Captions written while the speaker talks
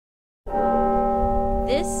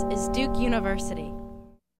This is Duke University.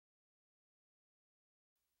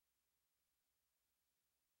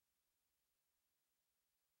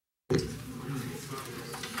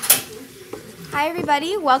 Hi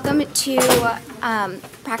everybody, welcome to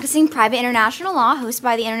Practicing Private International Law, hosted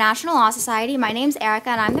by the International Law Society. My name's Erica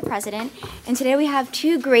and I'm the president, and today we have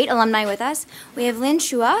two great alumni with us. We have Lin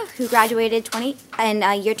Chua, who graduated in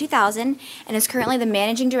year 2000 and is currently the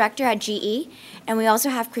managing director at GE, and we also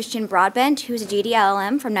have Christian Broadbent, who's a JD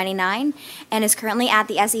LLM from 99 and is currently at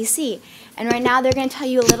the SEC. And right now they're going to tell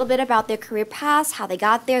you a little bit about their career paths, how they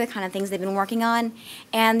got there, the kind of things they've been working on,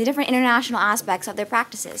 and the different international aspects of their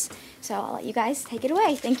practices. So I'll let you guys take it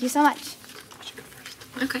away. Thank you so much.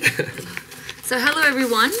 Okay. So hello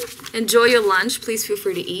everyone. Enjoy your lunch. Please feel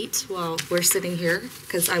free to eat while we're sitting here,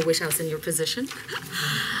 because I wish I was in your position.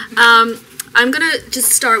 I'm going to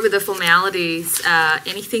just start with the formalities.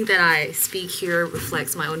 Anything that I speak here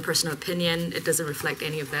reflects my own personal opinion. It doesn't reflect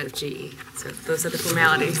any of that of GE. So those are the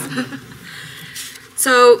formalities.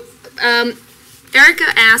 So Erica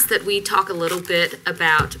asked that we talk a little bit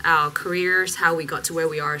about our careers, how we got to where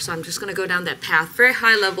we are. So I'm just going to go down that path, very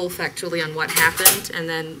high level factually on what happened, and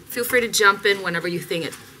then feel free to jump in whenever you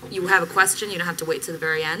think you have a question. You don't have to wait to the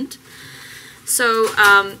very end. So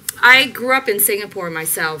I grew up in Singapore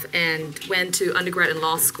myself and went to undergrad and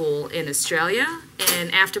law school in Australia.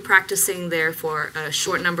 And after practicing there for a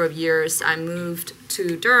short number of years, I moved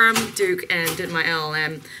to Durham, Duke, and did my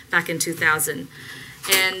LLM back in 2000.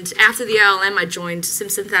 And after the LLM, I joined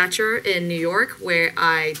Simpson Thacher in New York, where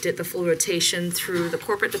I did the full rotation through the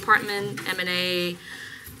corporate department, M&A,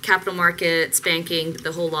 capital markets, banking,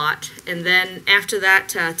 the whole lot. And then after that,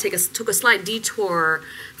 took a slight detour.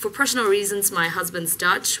 For personal reasons, my husband's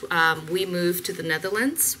Dutch. We moved to the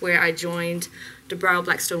Netherlands, where I joined De Brouwer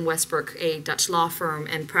Blackstone Westbroek, a Dutch law firm,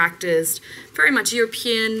 and practiced very much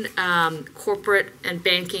European corporate and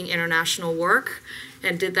banking international work,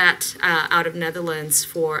 and did that out of Netherlands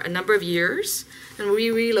for a number of years. And we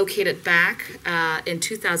relocated back in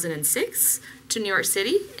 2006 to New York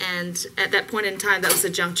City. And at that point in time, that was a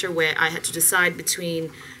juncture where I had to decide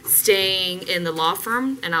between staying in the law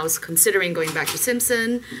firm, and I was considering going back to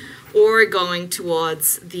Simpson, or going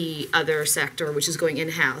towards the other sector, which is going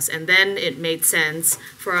in-house. And then it made sense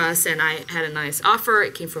for us, and I had a nice offer.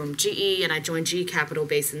 It came from GE, and I joined GE Capital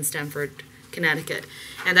based in Stamford, Connecticut.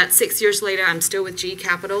 And that's 6 years later. I'm still with GE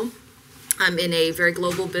Capital. I'm in a very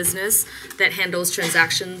global business that handles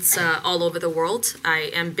transactions all over the world. I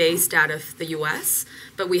am based out of the US,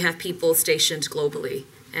 but we have people stationed globally.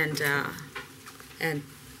 And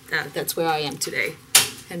that's where I am today.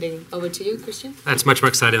 Handing over to you, Christian. That's much more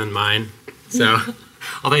exciting than mine. So,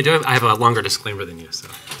 although I have a longer disclaimer than you. So,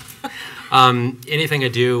 anything I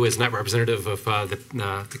do is not representative of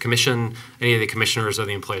the commission, any of the commissioners, or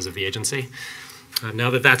the employees of the agency.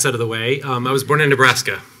 Now that that's out of the way, I was born in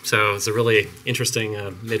Nebraska, so it's a really interesting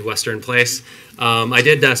Midwestern place. I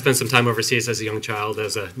did spend some time overseas as a young child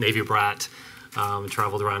as a Navy brat,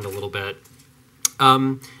 traveled around a little bit.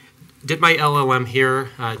 Did my LLM here,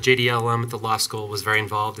 JD LLM at the law school, was very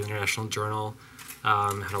involved in the International Journal,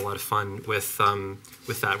 had a lot of fun with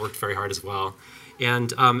that, worked very hard as well.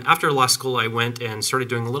 And after law school, I went and started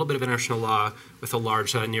doing a little bit of international law with a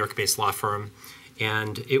large New York-based law firm.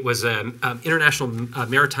 And it was an international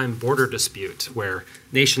maritime border dispute where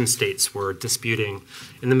nation states were disputing,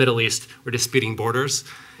 in the Middle East, were disputing borders.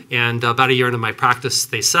 And about a year into my practice,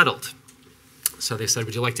 they settled. So they said,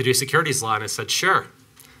 would you like to do securities law? And I said, sure,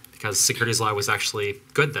 because securities law was actually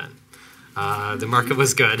good then. The market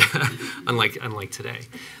was good, unlike today.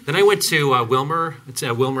 Then I went to Wilmer. It's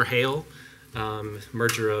Wilmer Hale,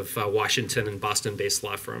 merger of Washington and Boston-based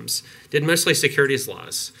law firms. Did mostly securities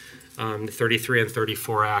laws. 33 and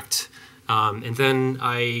 34 Act. And then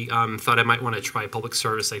I thought I might want to try public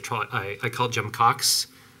service. I called Jim Cox,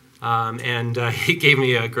 and he gave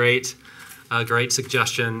me a great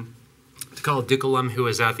suggestion to call Duke alum who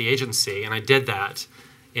was at the agency, and I did that.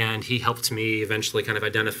 And he helped me eventually kind of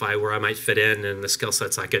identify where I might fit in and the skill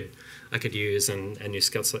sets I could use and new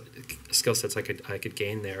skill sets I could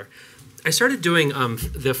gain there. I started doing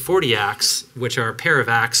the 40 Acts, which are a pair of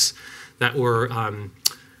acts that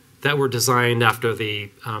were designed after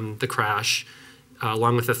the crash,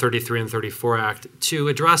 along with the 33 and 34 Act, to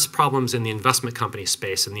address problems in the investment company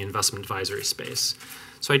space and the investment advisory space.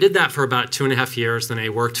 So I did that for about 2.5 years. Then I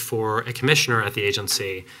worked for a commissioner at the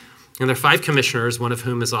agency. And there are 5 commissioners, one of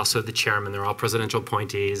whom is also the chairman. They're all presidential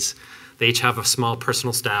appointees. They each have a small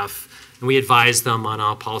personal staff. And we advise them on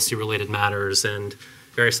all policy-related matters and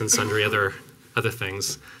various and sundry other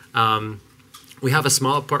things. We have a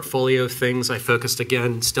small portfolio of things. I focused,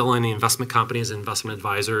 again, still on the investment companies and investment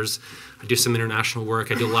advisors. I do some international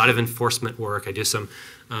work. I do a lot of enforcement work. I do some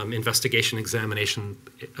investigation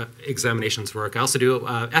examinations work. I also do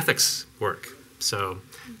ethics work. So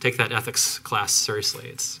take that ethics class seriously.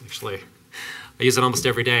 It's actually, I use it almost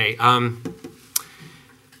every day.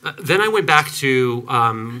 Then I went back to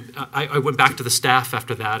I went back to the staff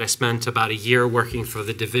after that. I spent about a year working for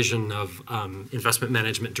the Division of Investment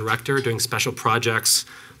Management Director, doing special projects,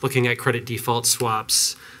 looking at credit default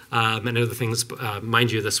swaps and other things.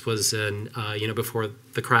 Mind you, this was in before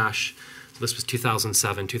the crash. So this was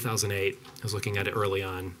 2007, 2008. I was looking at it early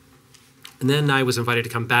on, and then I was invited to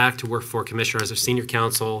come back to work for Commissioner as a Senior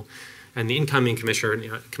Counsel, and the incoming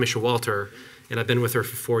Commissioner, Commissioner Walter, and I've been with her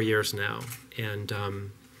for 4 years now, and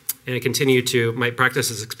I continue to, my practice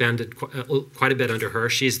has expanded quite a bit under her.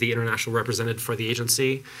 She's the international representative for the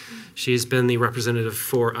agency. She's been the representative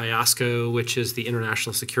for IOSCO, which is the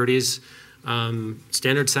International Securities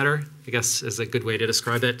Standard Setter, I guess is a good way to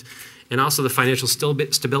describe it. And also the Financial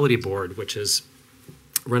Stability Board, which is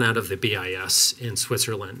run out of the BIS in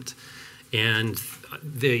Switzerland. And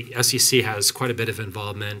the SEC has quite a bit of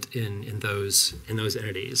involvement in those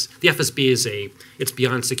entities. The FSB it's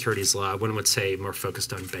beyond securities law. One would say more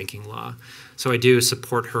focused on banking law. So I do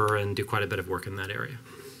support her and do quite a bit of work in that area.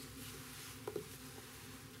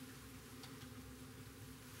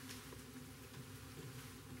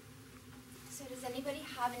 So does anybody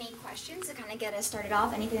have any questions to kind of get us started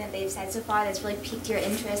off? Anything that they've said so far that's really piqued your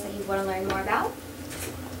interest that you want to learn more about?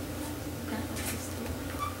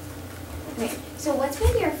 Okay, so what's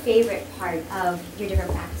been your favorite part of your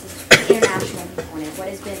different practices, the international component?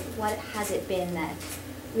 What has it been that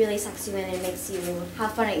really sucks you in and makes you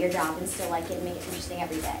have fun at your job and still like it and make it interesting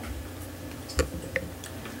every day?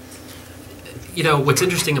 You know, what's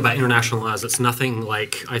interesting about international law is it's nothing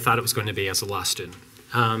like I thought it was going to be as a law student.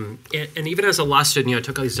 And even as a law student, I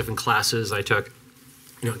took all these different classes. I took,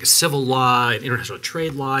 like civil law and international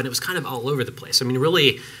trade law, and it was kind of all over the place. I mean,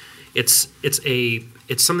 really, it's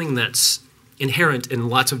something that's inherent in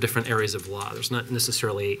lots of different areas of law. There's not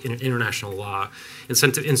necessarily international law. In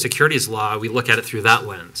securities law, we look at it through that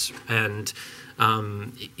lens, and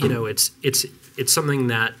it's something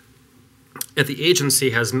that at the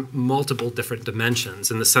agency has multiple different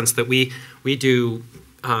dimensions in the sense that we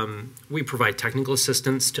provide technical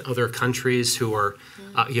assistance to other countries who are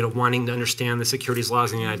wanting to understand the securities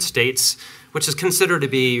laws in the United States, which is considered to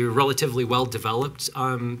be relatively well developed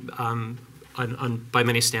by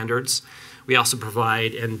many standards. We also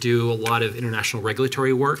provide and do a lot of international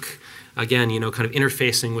regulatory work. Again, kind of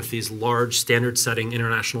interfacing with these large standard-setting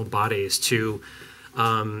international bodies to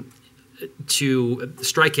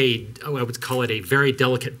strike I would call it a very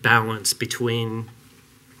delicate balance between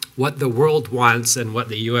what the world wants and what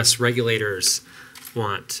the U.S. regulators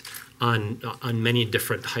want on many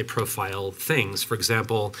different high-profile things. For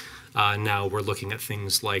example, now we're looking at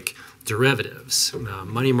things like derivatives,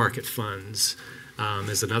 money market funds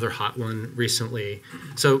is another hot one recently.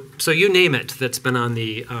 So you name it that's been on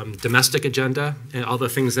the domestic agenda, and all the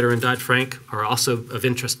things that are in Dodd-Frank are also of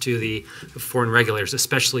interest to the foreign regulators,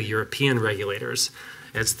 especially European regulators,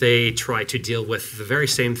 as they try to deal with the very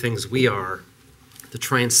same things we are. To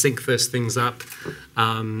try and sync those things up,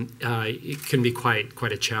 it can be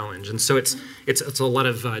quite a challenge. And so it's a lot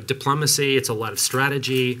of diplomacy, it's a lot of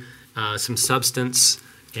strategy, some substance,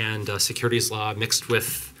 and securities law mixed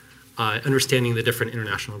with understanding the different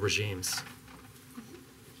international regimes.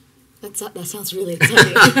 That sounds really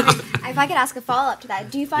exciting. If I could ask a follow-up to that,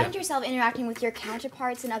 do you find yourself interacting with your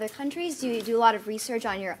counterparts in other countries? Do you do a lot of research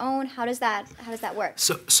on your own? How does that work?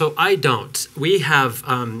 So I don't. We have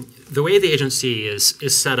the way the agency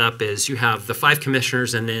is set up is you have the 5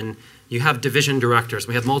 commissioners and then you have division directors.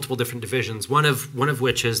 We have multiple different divisions. One of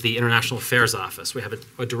which is the International Affairs Office. We have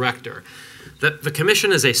a director. The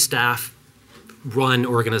commission is a staff-run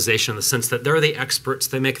organization in the sense that they're the experts.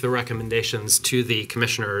 They make the recommendations to the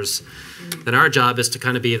commissioners. Then our job is to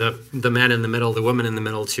kind of be the man in the middle, the woman in the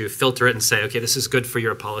middle, to filter it and say, okay, this is good for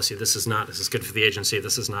your policy. This is not. This is good for the agency.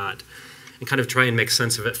 This is not. And kind of try and make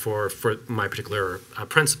sense of it for my particular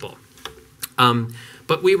principle.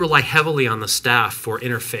 But we rely heavily on the staff for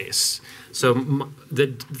interface. So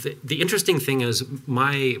the interesting thing is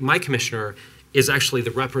my commissioner is actually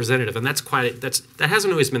the representative, and that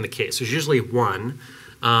hasn't always been the case. There's usually one,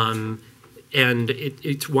 and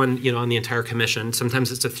it's one on the entire commission.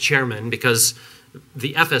 Sometimes it's a chairman because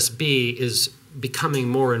the FSB is becoming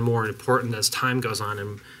more and more important as time goes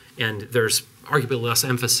on, and there's arguably less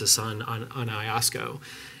emphasis on IOSCO.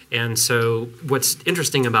 And so what's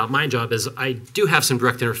interesting about my job is I do have some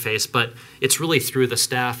direct interface, but it's really through the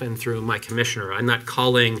staff and through my commissioner. I'm not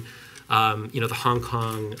calling the Hong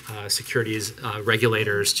Kong securities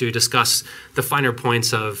regulators to discuss the finer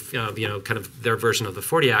points of kind of their version of the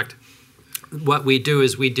 40 Act. What we do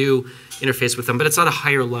is we do interface with them, but it's at a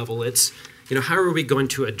higher level. It's, how are we going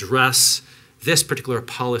to address this particular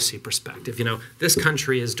policy perspective? This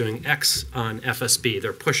country is doing X on FSB.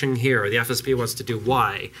 They're pushing here. The FSB wants to do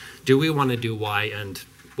Y. Do we want to do Y and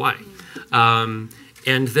Y?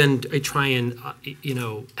 And then I try and,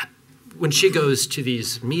 when she goes to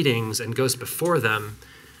these meetings and goes before them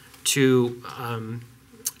to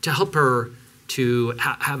help her to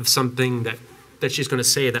have something that she's going to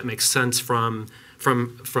say that makes sense from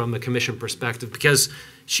a commission perspective, because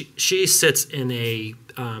she sits in a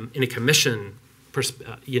commission.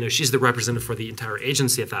 She's the representative for the entire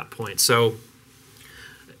agency at that point. So,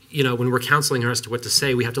 when we're counseling her as to what to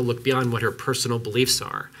say, we have to look beyond what her personal beliefs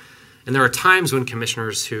are. And there are times when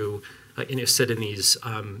commissioners who sit in these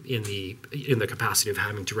in the capacity of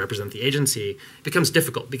having to represent the agency, it becomes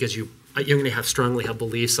difficult because you're going to have strongly held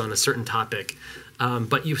beliefs on a certain topic,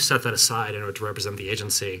 but you set that aside in order to represent the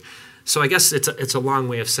agency. So I guess it's a long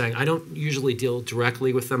way of saying I don't usually deal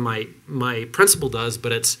directly with them. My principal does,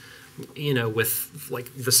 but it's with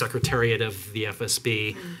like the secretariat of the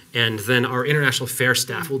FSB, and then our international affairs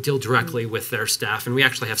staff will deal directly with their staff, and we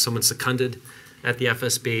actually have someone seconded at the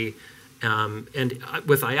FSB. And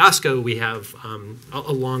with IOSCO, we have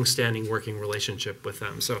a long-standing working relationship with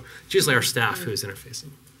them. So it's usually our staff who's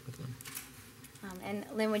interfacing with them. And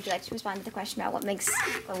Lynn, would you like to respond to the question about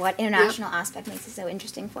what international aspect makes it so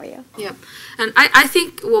interesting for you? Yeah, and I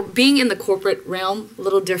think, being in the corporate realm, a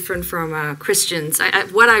little different from Christians,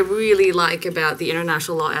 what I really like about the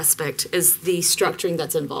international law aspect is the structuring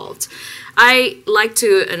that's involved. I like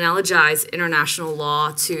to analogize international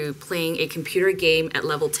law to playing a computer game at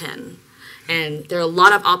level 10. And there are a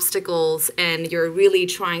lot of obstacles, and you're really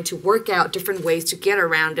trying to work out different ways to get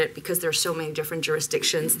around it because there are so many different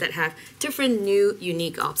jurisdictions that have different new,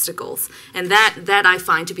 unique obstacles. And that I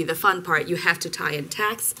find to be the fun part. You have to tie in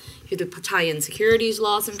tax, you have to tie in securities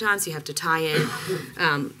law sometimes, you have to tie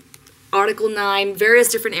in Article 9,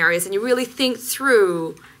 various different areas, and you really think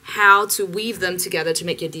through how to weave them together to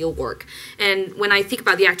make your deal work. And when I think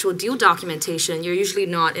about the actual deal documentation, you're usually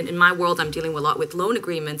not, in my world I'm dealing a lot with loan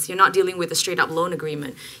agreements, you're not dealing with a straight up loan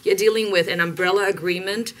agreement. You're dealing with an umbrella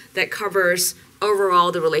agreement that covers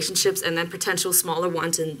overall the relationships and then potential smaller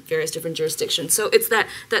ones in various different jurisdictions. So it's that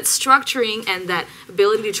structuring and that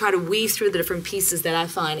ability to try to weave through the different pieces that I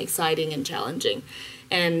find exciting and challenging.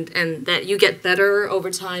 And that you get better over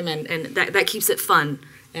time, and that keeps it fun.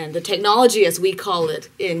 And the technology, as we call it,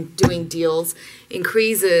 in doing deals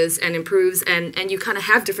increases and improves, and you kind of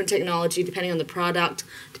have different technology depending on the product,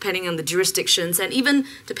 depending on the jurisdictions, and even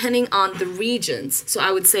depending on the regions. So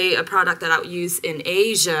I would say a product that I would use in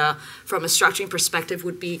Asia from a structuring perspective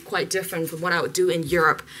would be quite different from what I would do in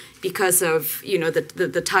Europe because of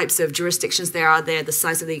the types of jurisdictions there are there, the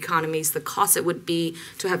size of the economies, the cost it would be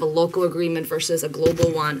to have a local agreement versus a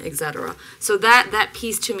global one, etc. So that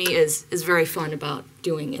piece to me is very fun about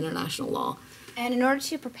doing international law. And in order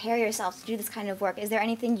to prepare yourself to do this kind of work, is there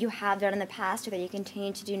anything you have done in the past or that you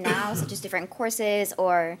continue to do now, such as different courses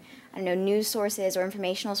or, news sources or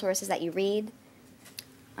informational sources that you read?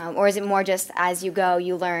 Or is it more just as you go,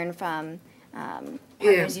 you learn from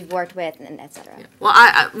partners you've worked with, and et cetera? Yeah. Well,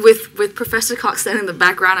 I with Professor Cox in the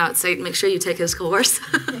background, I would say make sure you take his course.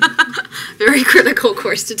 Very critical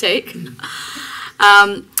course to take.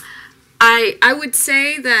 I would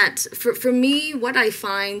say that for me, what I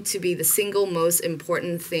find to be the single most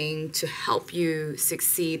important thing to help you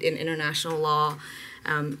succeed in international law,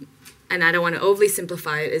 and I don't want to overly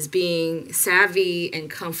simplify it, is being savvy and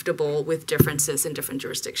comfortable with differences in different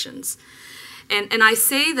jurisdictions. And I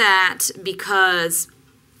say that because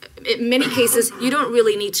in many cases, you don't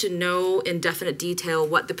really need to know in definite detail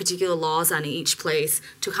what the particular laws are in each place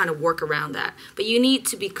to kind of work around that. But you need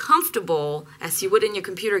to be comfortable, as you would in your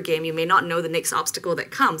computer game. You may not know the next obstacle that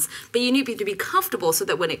comes, but you need to be comfortable so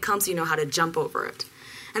that when it comes, you know how to jump over it.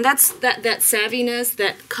 And that's that savviness,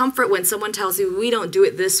 that comfort when someone tells you, we don't do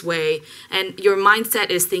it this way, and your mindset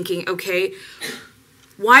is thinking, okay,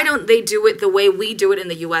 why don't they do it the way we do it in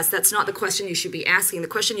the U.S.? That's not the question you should be asking. The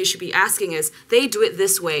question you should be asking is, they do it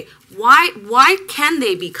this way. Why can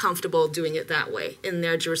they be comfortable doing it that way in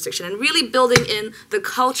their jurisdiction? And really building in the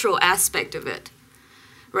cultural aspect of it,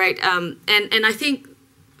 right? And I think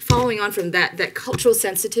following on from that cultural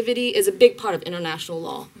sensitivity is a big part of international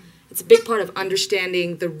law. It's a big part of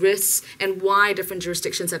understanding the risks and why different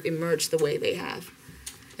jurisdictions have emerged the way they have.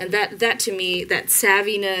 And that to me, that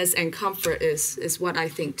savviness and comfort is what I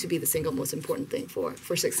think to be the single most important thing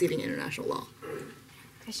for succeeding in international law.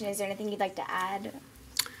 Christian, is there anything you'd like to add?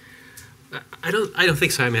 I don't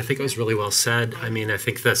think so. I mean, I think it was really well said. I mean, I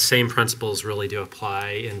think the same principles really do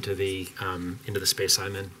apply into the space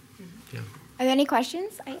I'm in. Yeah. Are there any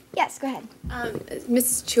questions? Yes, go ahead.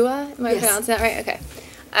 Mrs. Chua, am I Yes. pronouncing that right? Okay.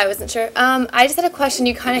 I wasn't sure. I just had a question.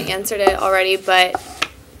 You kind of answered it already, but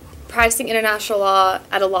practicing international law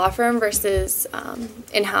at a law firm versus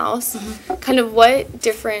in-house, kind of what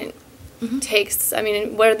different takes, I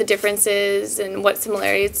mean, what are the differences and what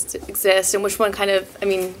similarities exist and which one kind of, I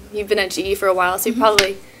mean, you've been at GE for a while, so you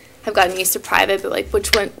probably have gotten used to private, but like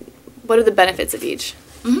which one, what are the benefits of each?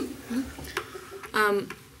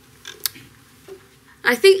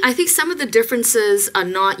 I think some of the differences are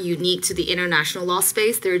not unique to the international law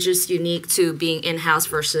space. They're just unique to being in-house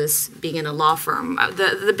versus being in a law firm.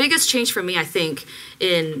 The biggest change for me, I think,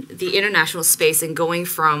 in the international space and going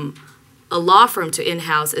from a law firm to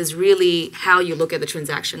in-house is really how you look at the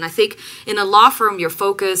transaction. I think in a law firm, you're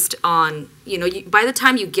focused on, by the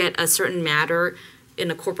time you get a certain matter in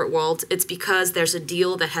a corporate world, it's because there's a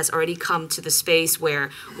deal that has already come to the space where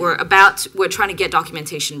we're trying to get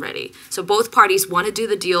documentation ready. So both parties want to do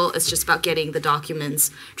the deal. It's just about getting the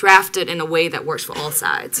documents drafted in a way that works for all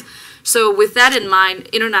sides. So with that in mind,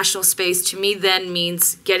 international space to me then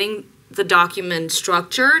means getting the document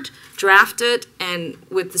structured, drafted, and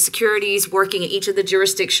with the securities working in each of the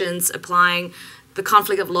jurisdictions, applying the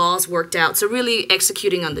conflict of laws worked out. So really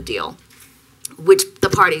executing on the deal, which the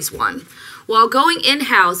parties won. While going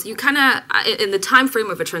in-house, you kind of, in the time frame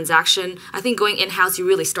of a transaction, I think going in-house, you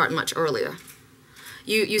really start much earlier.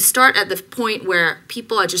 You start at the point where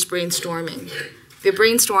people are just brainstorming. They're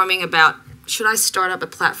brainstorming about, should I start up a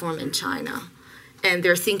platform in China? And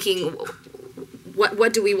they're thinking,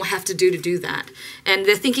 what do we have to do that? And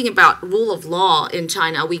they're thinking about rule of law in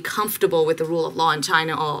China. Are we comfortable with the rule of law in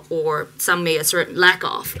China, or some may assert lack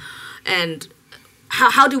of? And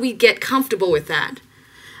how do we get comfortable with that?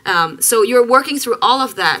 So you're working through all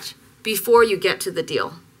of that before you get to the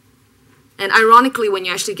deal. And ironically, when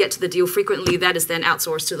you actually get to the deal, frequently that is then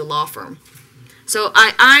outsourced to the law firm. So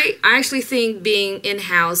I actually think being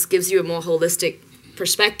in-house gives you a more holistic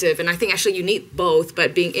perspective, and I think actually you need both,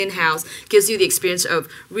 but being in-house gives you the experience of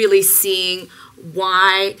really seeing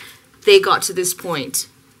why they got to this point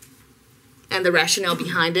and the rationale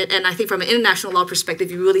behind it. And I think from an international law perspective,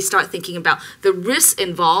 you really start thinking about the risks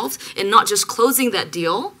involved in not just closing that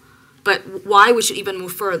deal, but why we should even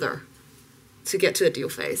move further to get to the deal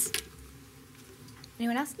phase.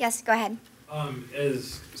 Anyone else? Yes, go ahead.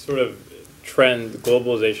 As sort of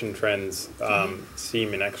globalization trends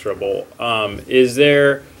seem inexorable, do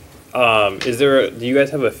you guys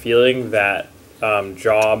have a feeling that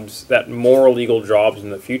that more legal jobs in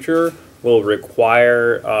the future will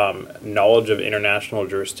require knowledge of international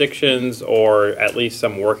jurisdictions, or at least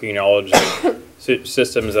some working knowledge of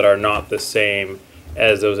systems that are not the same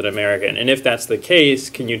as those in America? And if that's the case,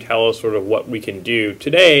 can you tell us sort of what we can do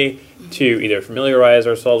today to either familiarize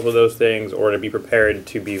ourselves with those things or to be prepared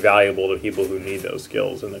to be valuable to people who need those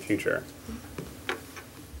skills in the future?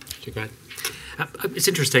 Go ahead. It's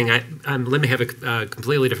interesting. Lin may have a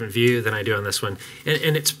completely different view than I do on this one.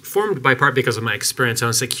 And it's formed by part because of my experience on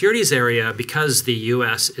the securities area. Because the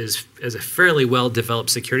U.S. is a fairly well-developed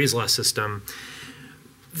securities law system,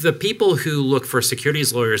 the people who look for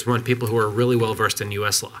securities lawyers want people who are really well-versed in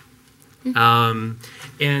U.S. law.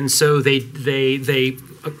 And so they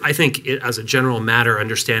I think as a general matter,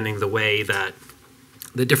 understanding the way that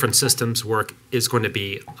the different systems work is going to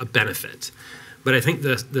be a benefit. But I think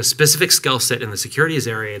the specific skill set in the securities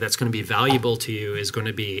area that's going to be valuable to you is going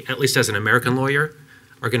to be, at least as an American lawyer,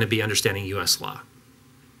 are going to be understanding U.S. law.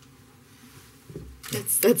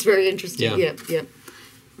 That's very interesting. Yeah. Yep.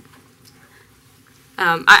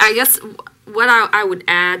 I guess what I would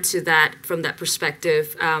add to that from that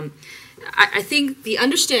perspective, I think the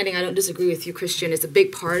understanding, I don't disagree with you, Christian, is a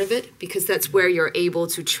big part of it, because that's where you're able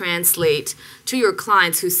to translate to your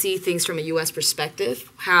clients who see things from a U.S.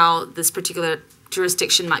 perspective, how this particular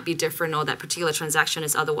jurisdiction might be different or that particular transaction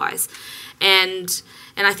is otherwise. And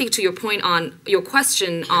I think to your point on your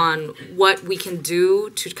question on what we can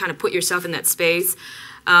do to kind of put yourself in that space,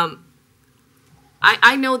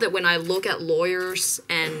 I know that when I look at lawyers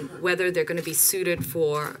and whether they're going to be suited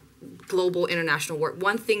for global international work,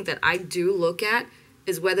 one thing that I do look at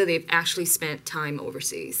is whether they've actually spent time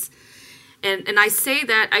overseas. And I say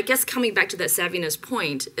that, I guess coming back to that savviness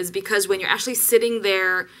point, is because when you're actually sitting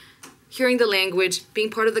there hearing the language, being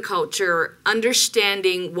part of the culture,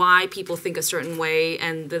 understanding why people think a certain way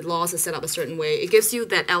and the laws are set up a certain way. It gives you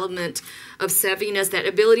that element of savviness, that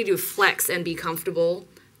ability to flex and be comfortable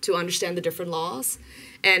to understand the different laws.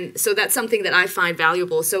 And so that's something that I find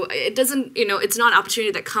valuable. So it doesn't, it's not an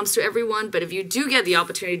opportunity that comes to everyone, but if you do get the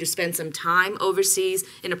opportunity to spend some time overseas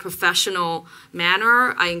in a professional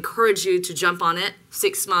manner, I encourage you to jump on it,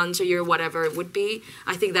 6 months, a year, whatever it would be.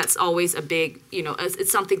 I think that's always a big,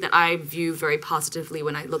 it's something that I view very positively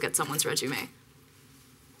when I look at someone's resume.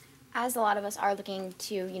 As a lot of us are looking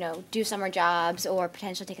to, do summer jobs or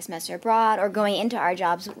potentially take a semester abroad or going into our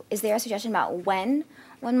jobs, is there a suggestion about when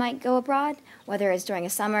one might go abroad, whether it's during a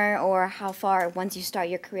summer or how far once you start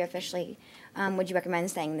your career officially? Would you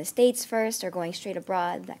recommend staying in the States first or going straight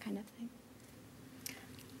abroad, that kind of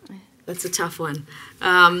thing? That's a tough one.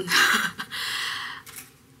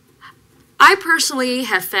 I personally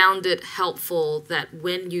have found it helpful that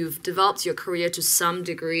when you've developed your career to some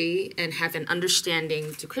degree and have an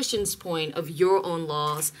understanding, to Christian's point, of your own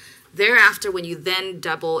laws, thereafter, when you then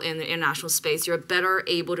double in the international space, you're better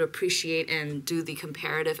able to appreciate and do the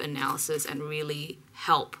comparative analysis and really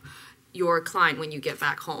help your client when you get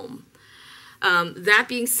back home. That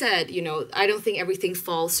being said, I don't think everything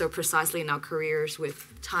falls so precisely in our careers with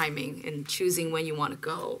timing and choosing when you want to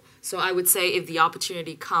go. So I would say if the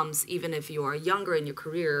opportunity comes, even if you are younger in your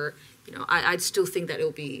career, I still think that it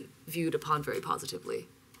will be viewed upon very positively.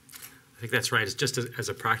 I think that's right. It's just as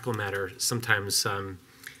a practical matter, sometimes it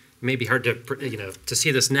may be hard to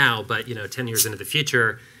see this now, but 10 years into the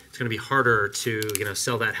future, it's going to be harder to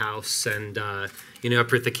sell that house and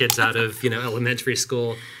uproot the kids out of elementary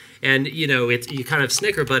school. And you kind of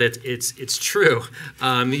snicker, but it's true.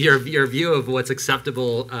 Your view of what's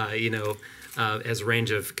acceptable, as a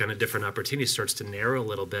range of kind of different opportunities starts to narrow a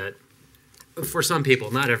little bit. For some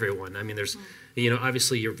people, not everyone. I mean, there's,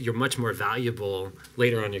 obviously you're much more valuable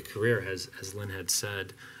later on in your career, as Lin had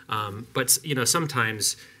said. But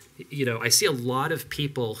sometimes, I see a lot of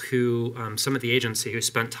people who, some at the agency who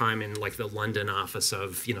spent time in like the London office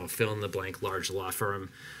of, fill in the blank large law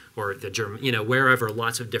firm, or the German, wherever,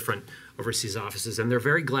 lots of different overseas offices, and they're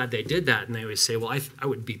very glad they did that. And they always say, well, I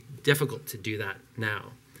would be difficult to do that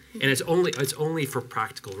now. And it's only for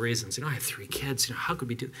practical reasons. I have 3 kids. How could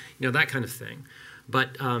we do, that kind of thing.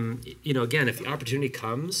 But again, if the opportunity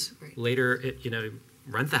comes later,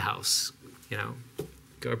 rent the house.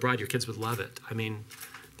 Go abroad. Your kids would love it. I mean,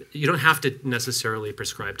 you don't have to necessarily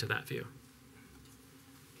prescribe to that view.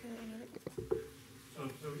 So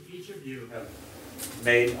each of you have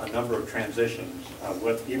made a number of transitions,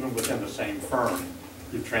 even within the same firm.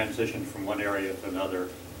 You've transitioned from one area to another,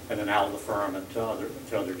 and then out of the firm and to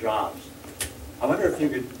other jobs. I wonder if you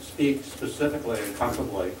could speak specifically and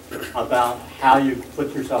comfortably about how you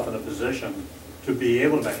put yourself in a position to be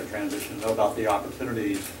able to make a transition, know about the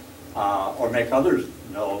opportunities, or make others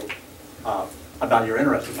know about your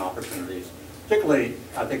interest in opportunities. Particularly,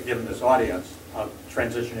 I think, given this audience,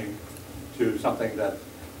 transitioning to something that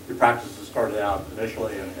your practices started out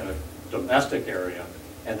initially in a domestic area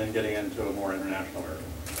and then getting into a more international area.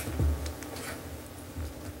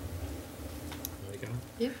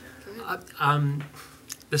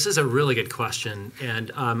 This is a really good question,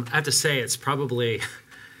 and I have to say it's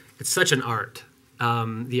such an art.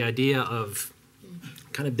 The idea of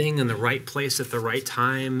kind of being in the right place at the right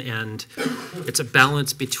time, and it's a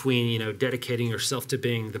balance between dedicating yourself to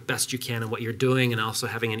being the best you can in what you're doing and also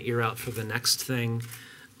having an ear out for the next thing.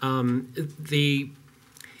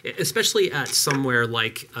 Especially at somewhere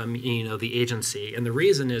like the agency, and the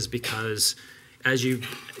reason is because as you'll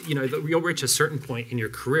reach a certain point in your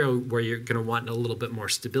career where you're going to want a little bit more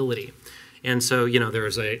stability. And so,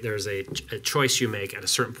 there's a choice you make at a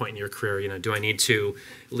certain point in your career. Do I need to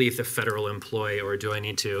leave the federal employ, or do I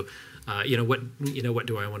need to, what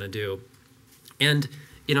do I want to do? And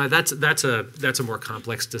that's a more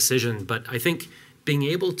complex decision. But I think being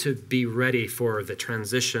able to be ready for the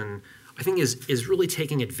transition, I think, is really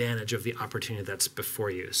taking advantage of the opportunity that's before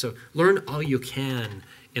you. So learn all you can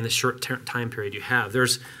in the short time period you have.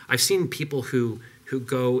 I've seen people who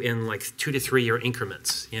go in like 2 to 3 year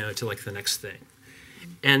increments, to like the next thing.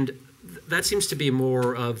 And that seems to be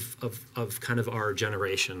more of kind of our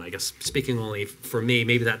generation, I guess, speaking only for me.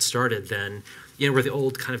 Maybe that started then, where the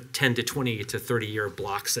old kind of 10 to 20 to 30 year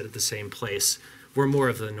blocks at the same place were more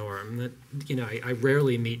of the norm. That, I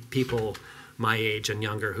rarely meet people my age and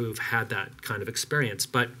younger who've had that kind of experience.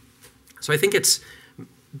 But so I think it's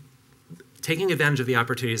taking advantage of the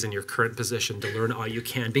opportunities in your current position to learn all you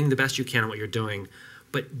can, being the best you can at what you're doing,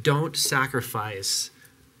 but don't sacrifice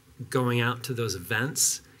going out to those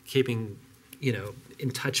events, keeping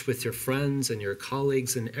in touch with your friends and your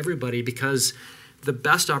colleagues and everybody, because the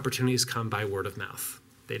best opportunities come by word of mouth.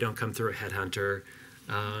 They don't come through a headhunter.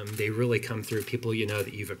 They really come through people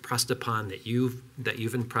that you've impressed upon, that you've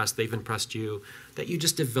impressed, they've impressed you, that you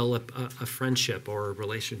just develop a friendship or a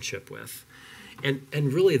relationship with.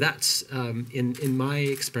 And really that's, in my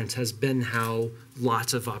experience, has been how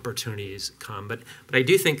lots of opportunities come. But I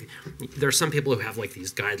do think there are some people who have like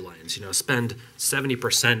these guidelines, spend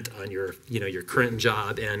 70% on your current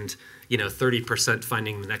job and 30%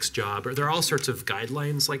 finding the next job. Or there are all sorts of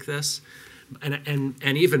guidelines like this. And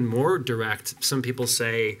even more direct, some people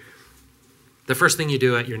say the first thing you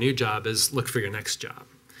do at your new job is look for your next job.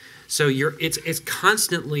 So it's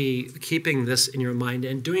constantly keeping this in your mind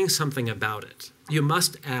and doing something about it. You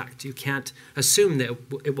must act. You can't assume that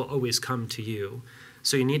it will always come to you.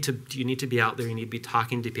 So you need to be out there. You need to be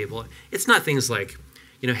talking to people. It's not things like,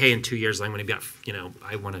 hey, in 2 years I'm going to be,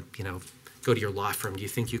 I want to, go to your law firm. Do you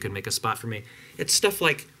think you can make a spot for me? It's stuff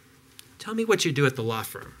like, tell me what you do at the law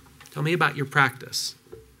firm. Tell me about your practice.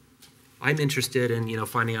 I'm interested in,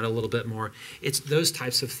 finding out a little bit more. It's those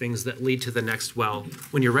types of things that lead to the next, well,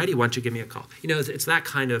 when you're ready, why don't you give me a call? It's that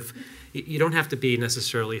kind of, you don't have to be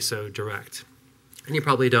necessarily so direct. And you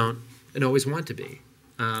probably don't and always want to be.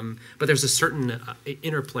 But there's a certain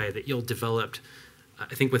interplay that you'll develop,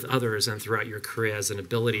 I think, with others and throughout your career as an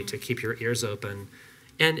ability to keep your ears open.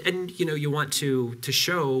 And you want to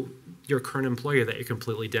show your current employer that you're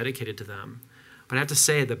completely dedicated to them. But I have to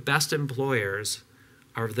say, the best employers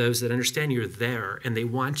are those that understand you're there and they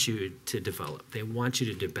want you to develop. They want you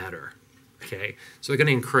to do better, okay? So they're going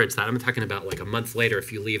to encourage that. I'm talking about like a month later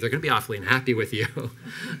if you leave, they're going to be awfully unhappy with you,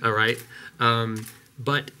 all right?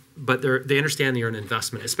 But they understand that you're an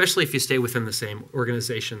investment, especially if you stay within the same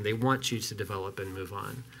organization. They want you to develop and move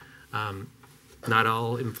on. Not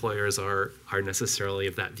all employers are necessarily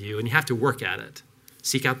of that view, and you have to work at it.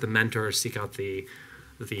 Seek out the mentors, seek out the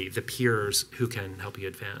peers who can help you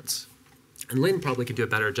advance. And Lin probably could do a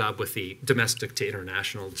better job with the domestic to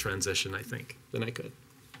international transition, I think, than I could.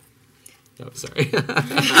 Oh, sorry.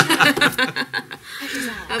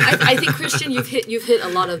 I think, Christian, you've hit a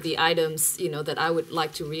lot of the items that I would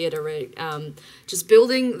like to reiterate. Just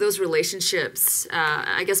building those relationships.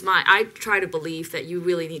 I guess I try to believe that you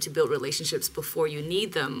really need to build relationships before you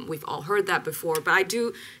need them. We've all heard that before, but I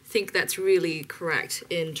do think that's really correct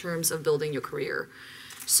in terms of building your career.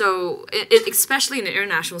 So, especially in the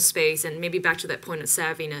international space, and maybe back to that point of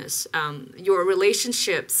savviness, your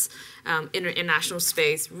relationships in the international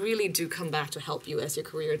space really do come back to help you as your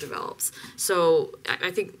career develops. So,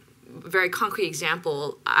 I think a very concrete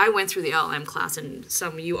example, I went through the LLM class, and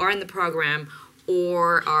some of you are in the program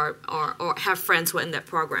or have friends who are in that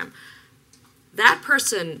program. That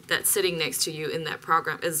person that's sitting next to you in that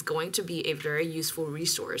program is going to be a very useful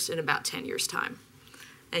resource in about 10 years' time.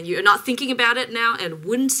 And you're not thinking about it now and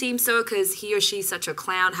wouldn't seem so because he or she's such a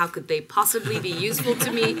clown. How could they possibly be useful to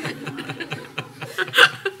me?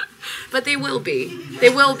 But they will be. They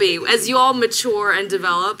will be as you all mature and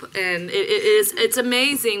develop. And it's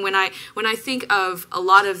amazing when I think of a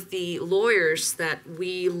lot of the lawyers that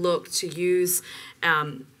we look to use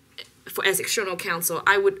as external counsel.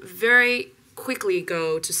 I would very quickly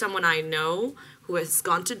go to someone I know who has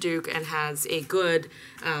gone to Duke and has a good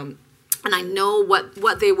and I know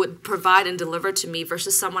what they would provide and deliver to me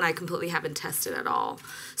versus someone I completely haven't tested at all.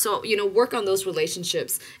 So, work on those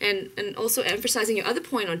relationships and also emphasizing your other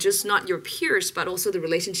point on just not your peers, but also the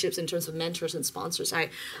relationships in terms of mentors and sponsors. I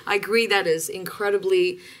agree that is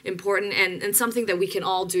incredibly important and something that we can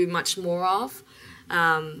all do much more of.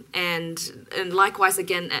 And likewise,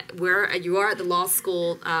 again, where you are at the law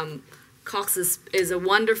school, Cox is a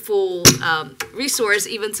wonderful resource.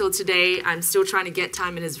 Even till today, I'm still trying to get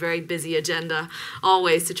time in his very busy agenda,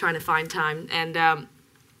 always to trying to find time. And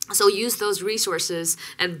so use those resources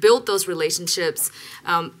and build those relationships.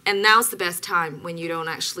 And now's the best time when you don't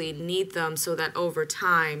actually need them, so that over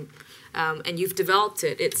time, and you've developed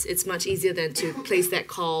it, it's much easier than to place that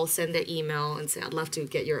call, send that email, and say, I'd love to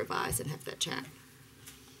get your advice and have that chat.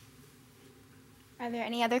 Are there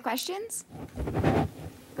any other questions?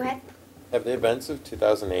 Go ahead. Have the events of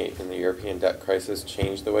 2008 and the European debt crisis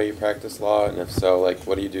changed the way you practice law? And if so,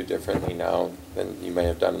 what do you do differently now than you may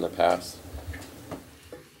have done in the past?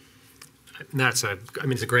 It's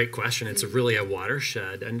a great question. It's really a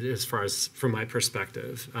watershed, and as far as from my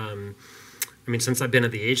perspective, since I've been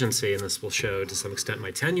at the agency, and this will show to some extent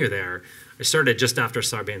my tenure there, I started just after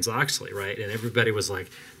Sarbanes-Oxley, right? And everybody was like,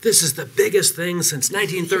 "This is the biggest thing since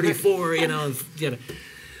 1934,"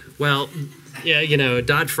 Well, yeah,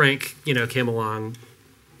 Dodd-Frank, came along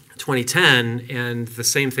 2010, and the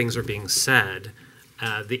same things are being said.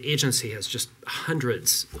 the agency has just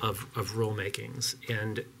hundreds of rulemakings,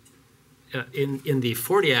 and in the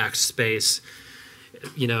 40 Act space,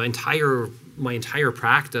 you know, my entire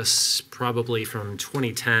practice, probably from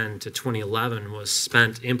 2010 to 2011, was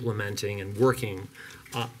spent implementing and working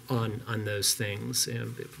on those things.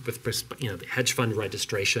 With, you know, the hedge fund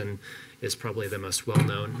registration is probably the most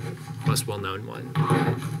well-known one.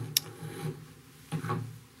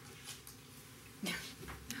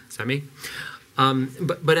 Is that me?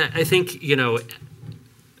 But I think, you know,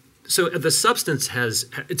 so the substance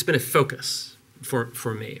it's been a focus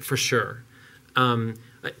for me, for sure.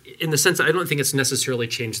 In the sense that I don't think it's necessarily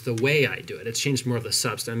changed the way I do it. It's changed more of the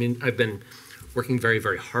substance. I mean, I've been working very,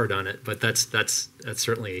 very hard on it, but that's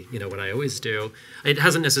certainly, you know, what I always do. It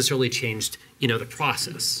hasn't necessarily changed, you know, the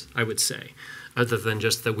process, I would say, other than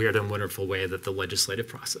just the weird and wonderful way that the legislative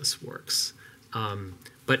process works.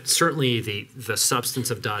 But certainly the substance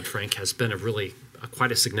of Dodd-Frank has been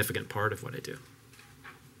quite a significant part of what I do.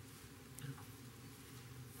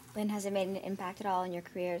 Lynn, has it made an impact at all in your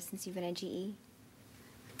career since you've been at GE?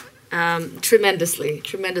 Tremendously.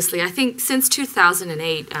 I think since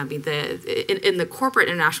 2008, I mean, in the corporate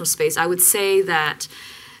international space, I would say that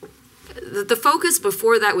the focus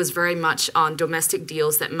before that was very much on domestic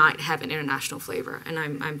deals that might have an international flavor, and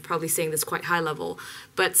I'm probably saying this quite high level.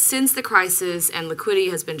 But since the crisis and liquidity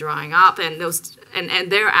has been drying up, and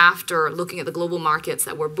thereafter looking at the global markets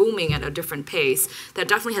that were booming at a different pace, there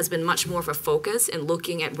definitely has been much more of a focus in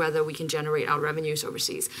looking at whether we can generate our revenues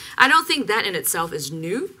overseas. I don't think that in itself is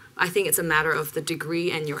new. I think it's a matter of the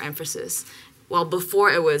degree and your emphasis. While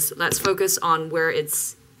before it was, let's focus on where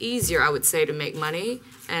it's easier, I would say, to make money,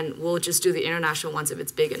 and we'll just do the international ones if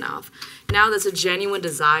it's big enough. Now there's a genuine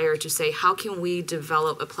desire to say, how can we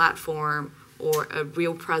develop a platform or a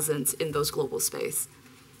real presence in those global space?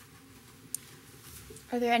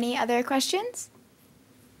 Are there any other questions?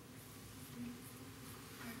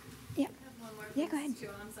 Yeah. Yeah, go ahead.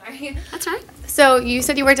 I'm sorry. That's right. So you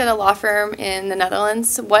said you worked at a law firm in the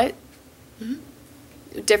Netherlands. What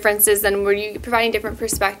differences then? Were you providing different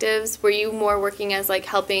perspectives? Were you more working as like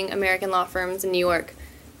helping American law firms in New York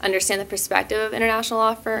understand the perspective of international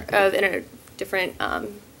law different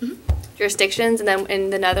jurisdictions, and then in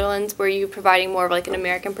the Netherlands, were you providing more of like an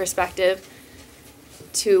American perspective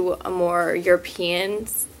to a more European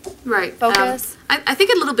focus? I think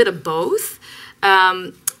a little bit of both.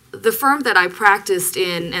 The firm that I practiced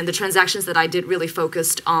in and the transactions that I did really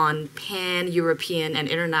focused on pan-European and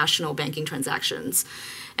international banking transactions.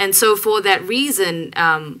 And so for that reason,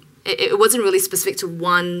 it wasn't really specific to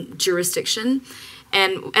one jurisdiction.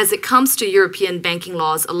 And as it comes to European banking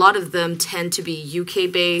laws, a lot of them tend to be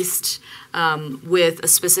UK-based with a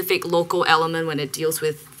specific local element when it deals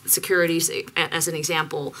with securities, as an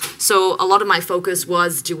example. So a lot of my focus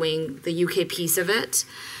was doing the UK piece of it.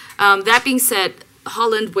 That being said,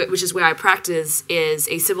 Holland, which is where I practice, is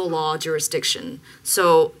a civil law jurisdiction.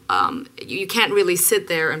 So you can't really sit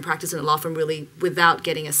there and practice in a law firm really without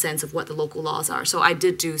getting a sense of what the local laws are. So I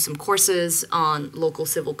did do some courses on local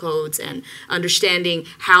civil codes and understanding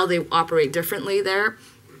how they operate differently there.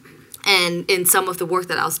 And in some of the work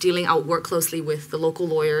that I was dealing, I would work closely with the local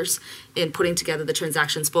lawyers in putting together the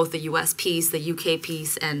transactions, both the US piece, the UK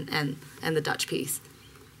piece, and the Dutch piece.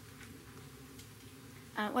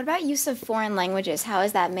 What about use of foreign languages? How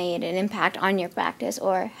has that made an impact on your practice,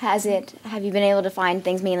 or have you been able to find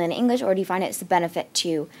things mainly in English, or do you find it's a benefit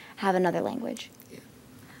to have another language?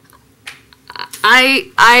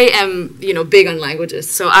 I am, big on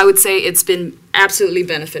languages, so I would say it's been absolutely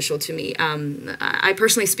beneficial to me. I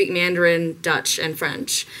personally speak Mandarin, Dutch, and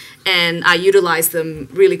French, and I utilize them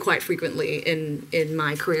really quite frequently in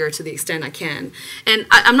my career to the extent I can. And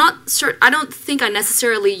I'm not sure, I don't think I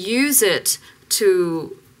necessarily use it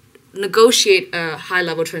to negotiate a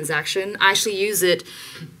high-level transaction. I actually use it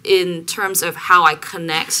in terms of how I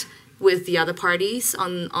connect with the other parties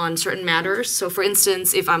on certain matters. So for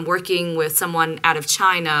instance, if I'm working with someone out of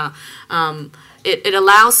China, it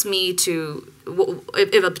allows me to,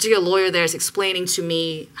 if a particular lawyer there is explaining to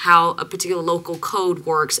me how a particular local code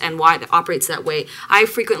works and why it operates that way, I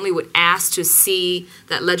frequently would ask to see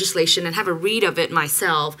that legislation and have a read of it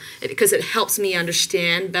myself, because it helps me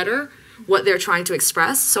understand better what they're trying to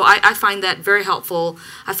express. So I find that very helpful.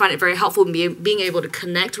 I find it very helpful being able to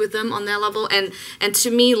connect with them on that level. And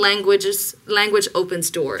to me, language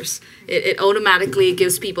opens doors. It automatically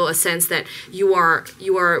gives people a sense that you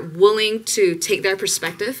are willing to take their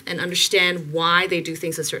perspective and understand why they do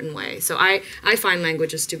things a certain way. So I find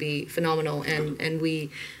languages to be phenomenal, and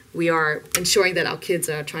we are ensuring that our kids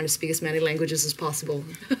are trying to speak as many languages as possible.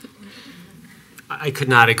 I could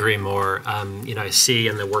not agree more. I see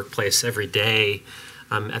in the workplace every day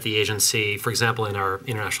at the agency. For example, in our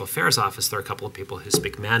International Affairs office, there are a couple of people who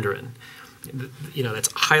speak Mandarin. You know,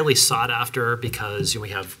 that's highly sought after because we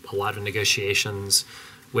have a lot of negotiations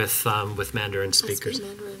with Mandarin speakers. I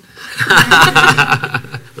speak Mandarin.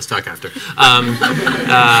 Let's talk after.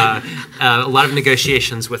 A lot of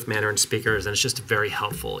negotiations with Mandarin speakers, and it's just very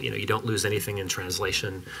helpful. You know, you don't lose anything in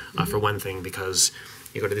translation for one thing, because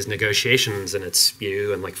you go to these negotiations and it's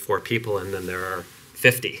you and like 4 people, and then there are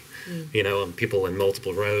 50. You know, and people in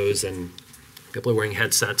multiple rows, and people are wearing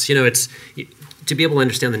headsets. You know, it's to be able to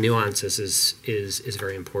understand the nuances is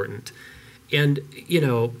very important. And you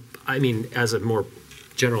know, I mean, as a more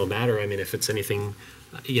general matter, I mean, if it's anything,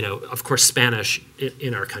 you know, of course, Spanish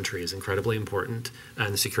in our country is incredibly important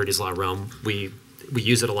in the securities law realm. We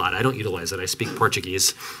use it a lot. I don't utilize it. I speak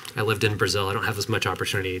Portuguese. I lived in Brazil. I don't have as much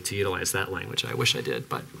opportunity to utilize that language. I wish I did,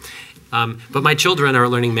 but my children are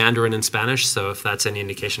learning Mandarin and Spanish, so if that's any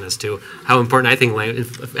indication as to how important I think in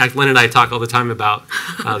fact, Lin and I talk all the time about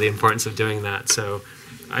the importance of doing that. So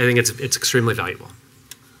I think it's extremely valuable.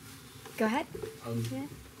 Go ahead.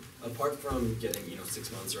 Apart from getting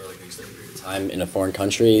 6 months or like an extended period of time in a foreign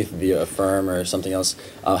country via a firm or something else,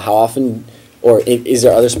 how often, or is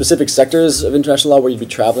there other specific sectors of international law where you'd be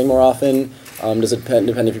traveling more often? Does it depend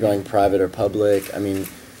if you're going private or public? I mean,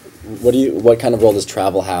 what kind of role does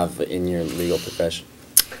travel have in your legal profession?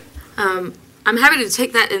 I'm happy to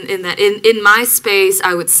take that in my space.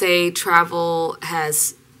 I would say travel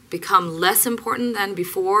has become less important than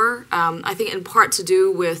before. I think in part to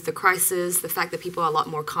do with the crisis, the fact that people are a lot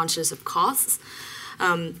more conscious of costs.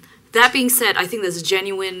 That being said, I think there's a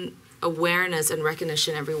genuine awareness and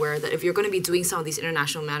recognition everywhere that if you're going to be doing some of these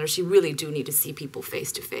international matters, you really do need to see people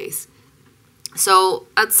face to face. So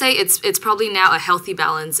I'd say it's probably now a healthy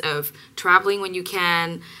balance of traveling when you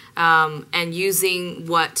can and using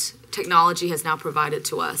what technology has now provided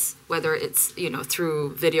to us, whether it's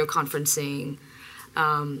through video conferencing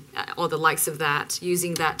or the likes of that,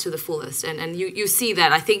 using that to the fullest. And you see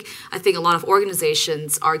that. I think a lot of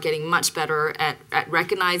organizations are getting much better at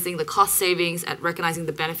recognizing the cost savings, at recognizing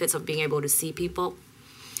the benefits of being able to see people.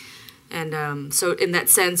 And so in that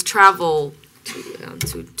sense, travel,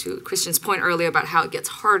 to Christian's point earlier about how it gets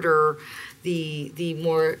harder, the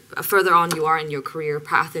more further on you are in your career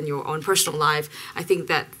path in your own personal life, I think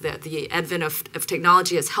that the advent of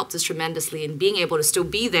technology has helped us tremendously in being able to still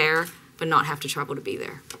be there but not have to travel to be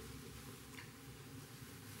there.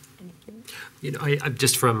 I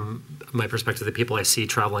just from my perspective, the people I see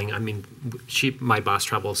traveling, I mean, my boss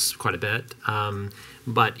travels quite a bit,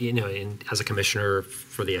 but as a commissioner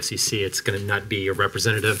for the SEC, it's going to not be a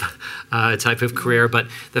representative type of career. But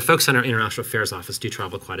the folks in our International Affairs office do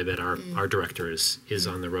travel quite a bit. Our director is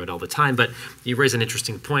on the road all the time. But you raise an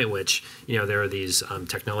interesting point, which there are these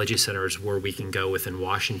technology centers where we can go within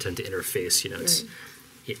Washington to interface.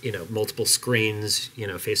 It's multiple screens,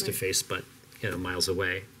 face to face, but miles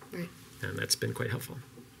away. Right. And that's been quite helpful.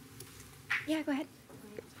 Yeah, go ahead.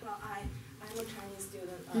 Well, I'm a Chinese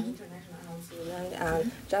student, international student,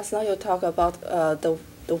 and just now you talk about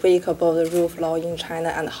the week above the rule of law in China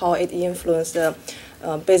and how it influenced the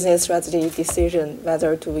business strategy decision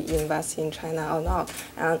whether to invest in China or not.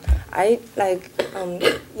 And I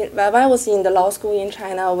when I was in the law school in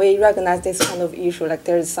China, we recognized this kind of issue, like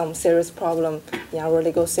there is some serious problem in our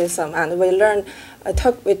legal system, and we learned.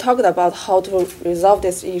 We talked about how to resolve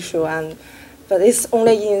this issue, but it's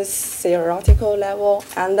only in theoretical level.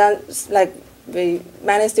 And then,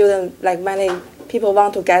 many people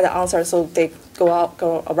want to get the answer, so they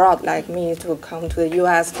go abroad, like me, to come to the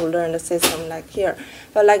U.S. to learn the system, like here.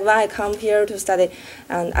 But when I come here to study,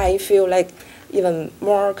 and I feel even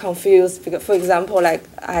more confused because, for example, when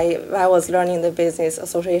I was learning the business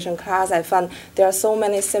association class, I found there are so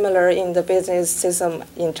many similar in the business system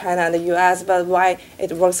in China and the U.S., but why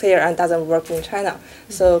it works here and doesn't work in China?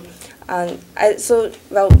 So,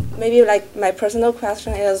 maybe my personal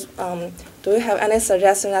question is, do you have any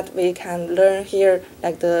suggestion that we can learn here,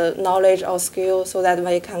 the knowledge or skill, so that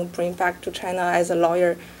we can bring back to China as a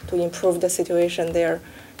lawyer to improve the situation there,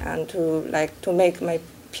 and to make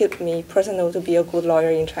me personal to be a good lawyer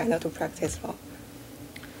in China to practice law?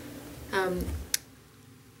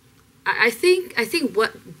 I think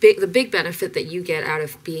the big benefit that you get out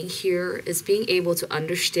of being here is being able to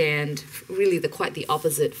understand really quite the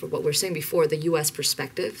opposite for what we were saying before, the U.S.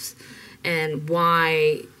 perspectives, and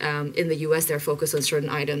why in the U.S. they're focused on certain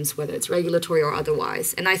items, whether it's regulatory or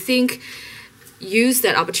otherwise. And I think use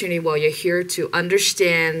that opportunity while you're here to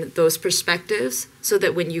understand those perspectives so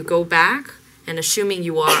that when you go back, and assuming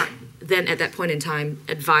you are then at that point in time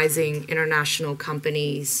advising international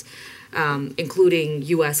companies, including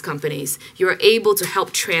U.S. companies, you're able to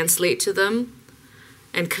help translate to them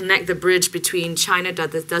and connect the bridge between China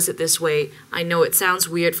does it this way. I know it sounds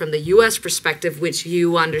weird from the U.S. perspective, which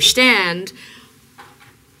you understand.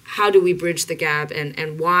 How do we bridge the gap,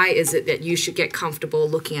 and why is it that you should get comfortable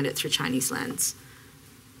looking at it through Chinese lens?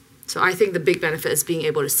 So I think the big benefit is being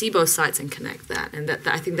able to see both sides and connect that. And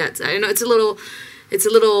I think that's, I know it's a little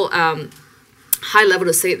high level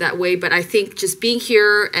to say it that way, but I think just being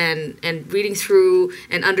here and reading through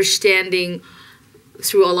and understanding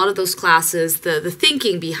through a lot of those classes, the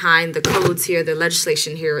thinking behind the codes here, the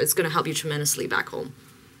legislation here, is going to help you tremendously back home.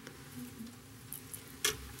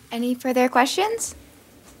 Any further questions?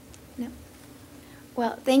 No.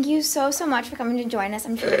 Well, thank you so much for coming to join us.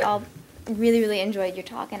 I'm sure we all really enjoyed your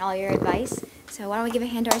talk and all your advice. So why don't we give a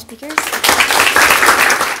hand to our speakers?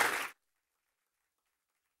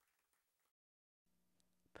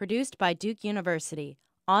 Produced by Duke University,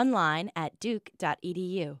 online at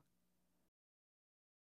duke.edu.